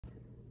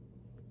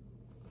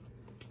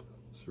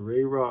It's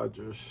Ray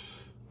Rogers.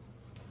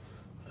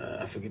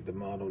 I forget the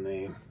model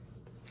name,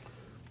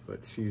 but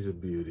she's a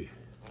beauty.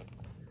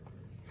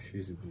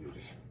 She's a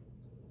beauty.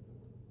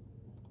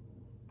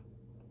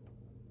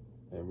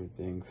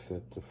 Everything's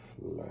set to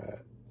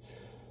flat.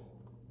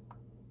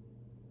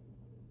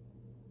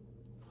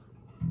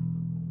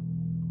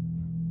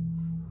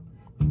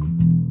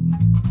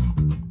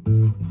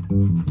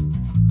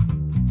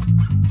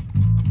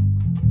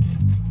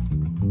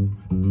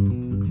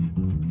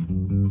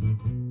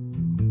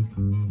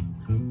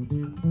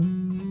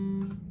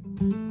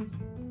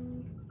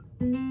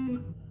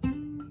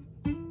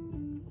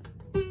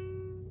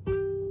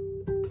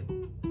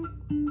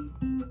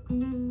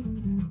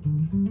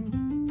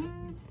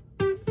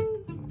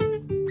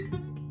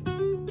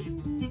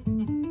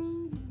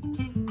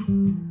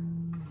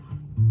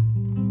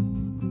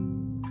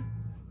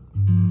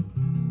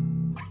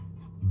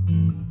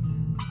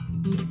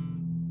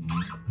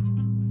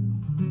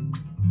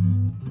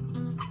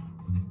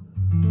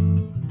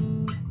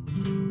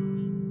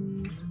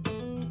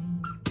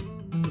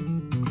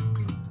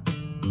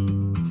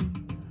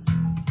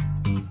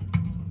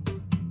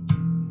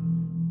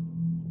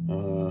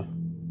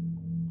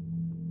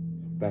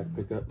 Back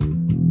pickup.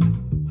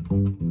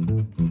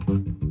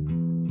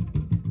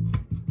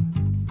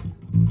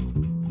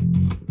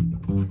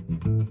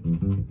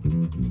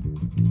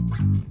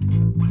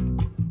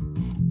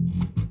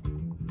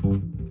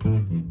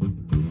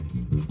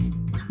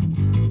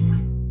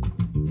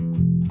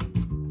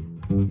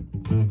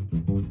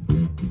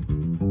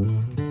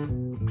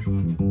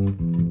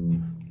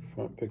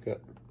 Front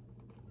pickup.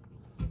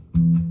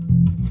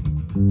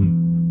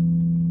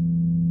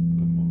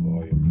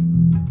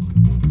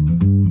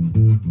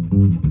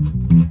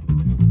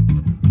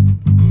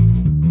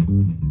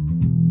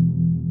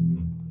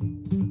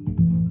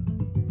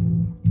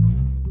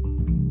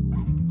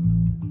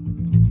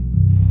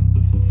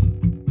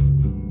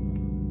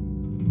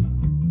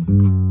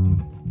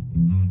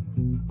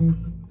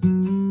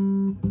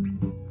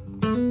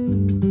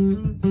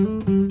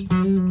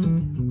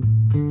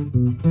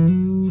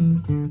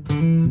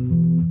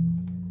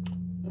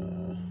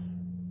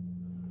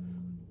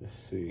 Let's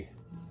see.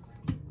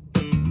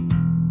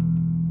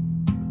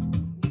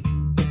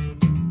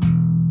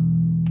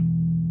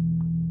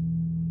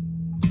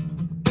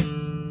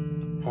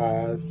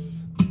 Highs.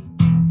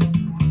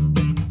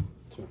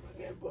 Turn my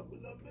amp up a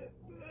little bit.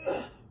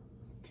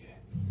 Okay.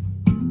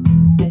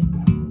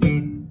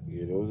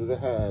 Yeah, those are the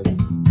highs.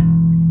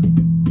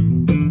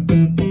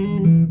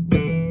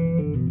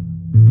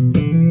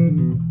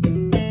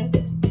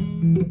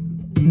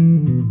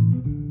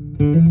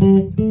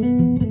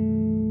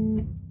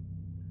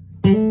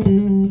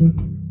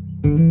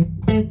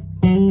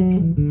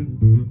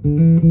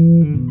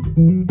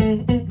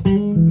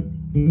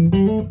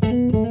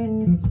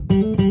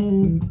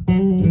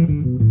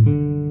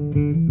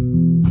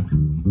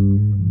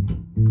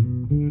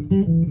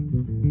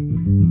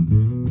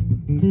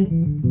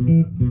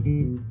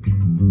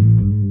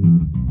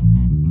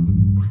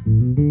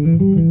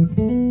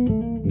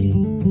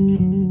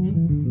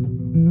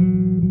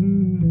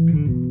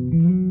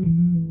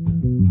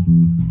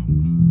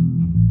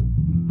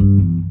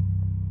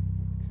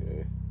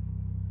 Okay.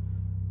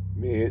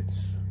 Mids.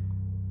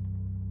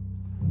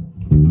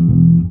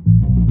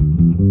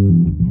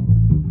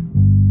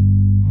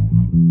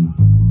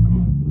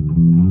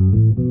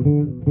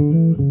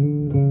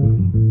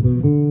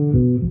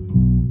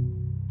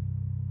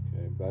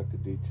 Okay, back to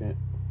detent.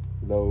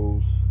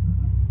 Lows.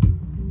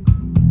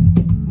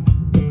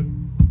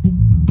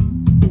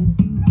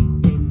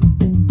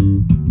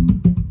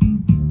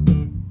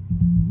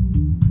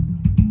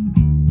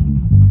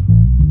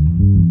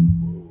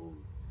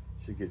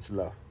 She gets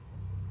low.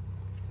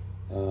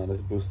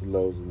 Let's boost the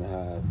lows and the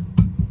highs.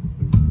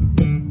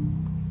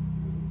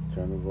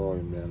 Turn the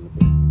volume down a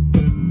bit.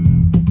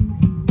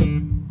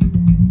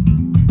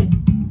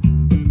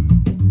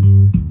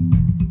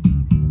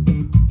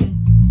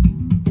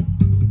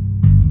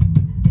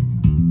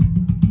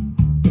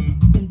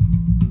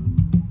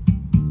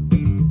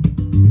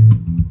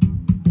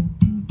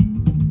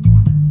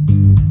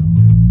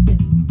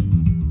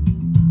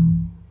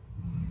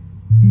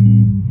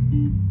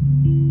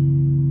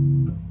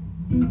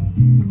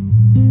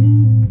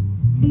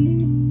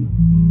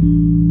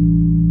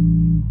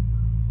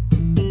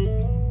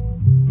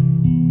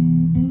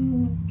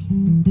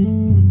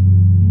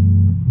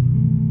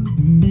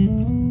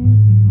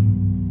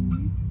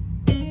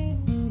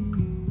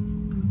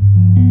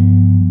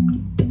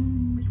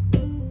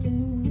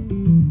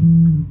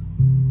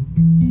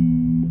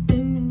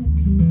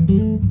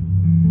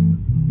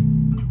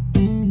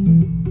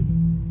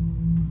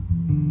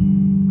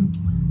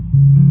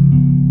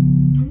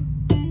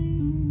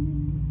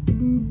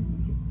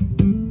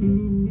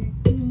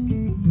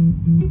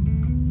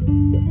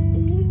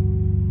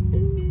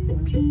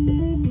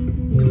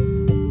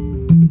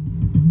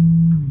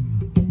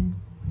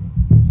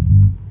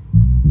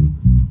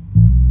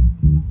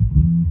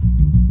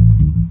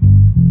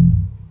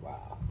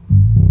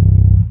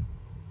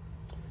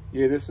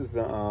 Yeah, this is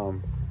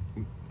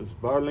it's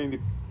Barlini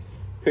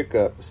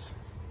pickups,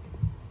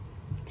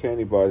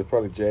 candy bars,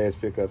 probably jazz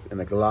pickups, and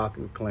a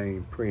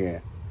Glockenspiel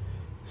preamp.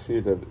 See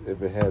if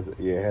it has,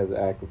 yeah, it has an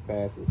active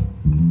passive.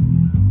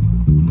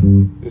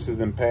 This is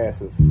in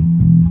passive.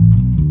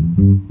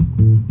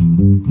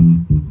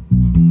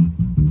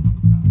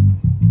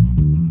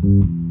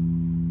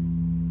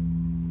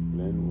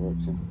 Blend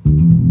works.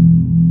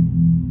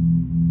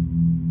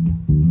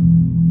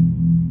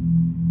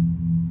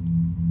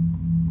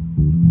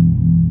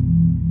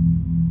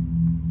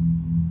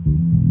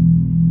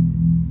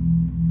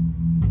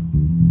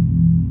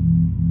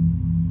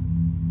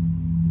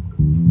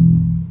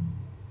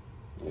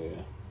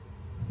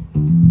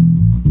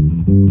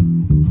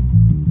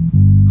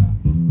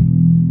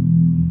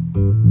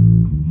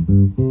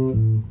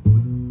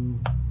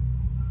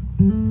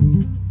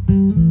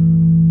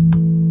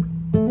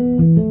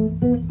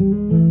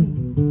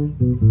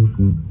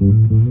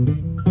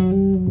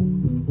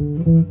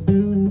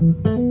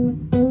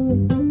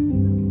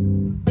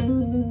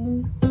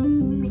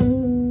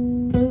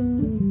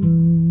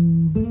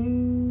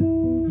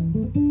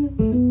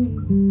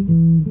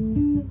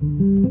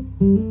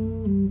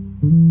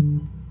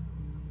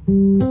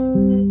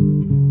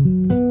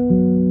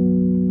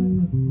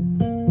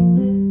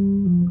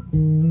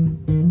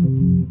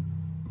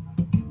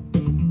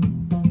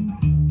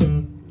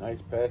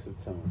 Nice passive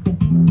tone.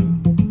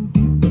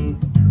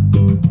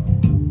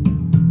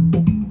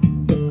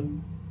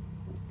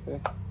 Okay.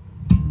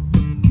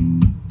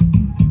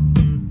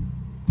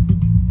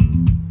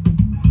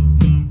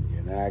 Yeah,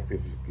 and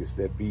active gets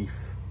that beef.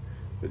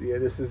 But yeah,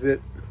 this is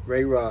it.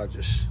 Ray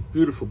Rogers.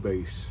 Beautiful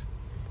bass.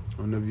 I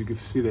don't know if you can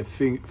see that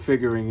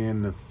figuring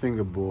in the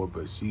fingerboard,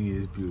 but she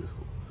is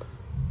beautiful.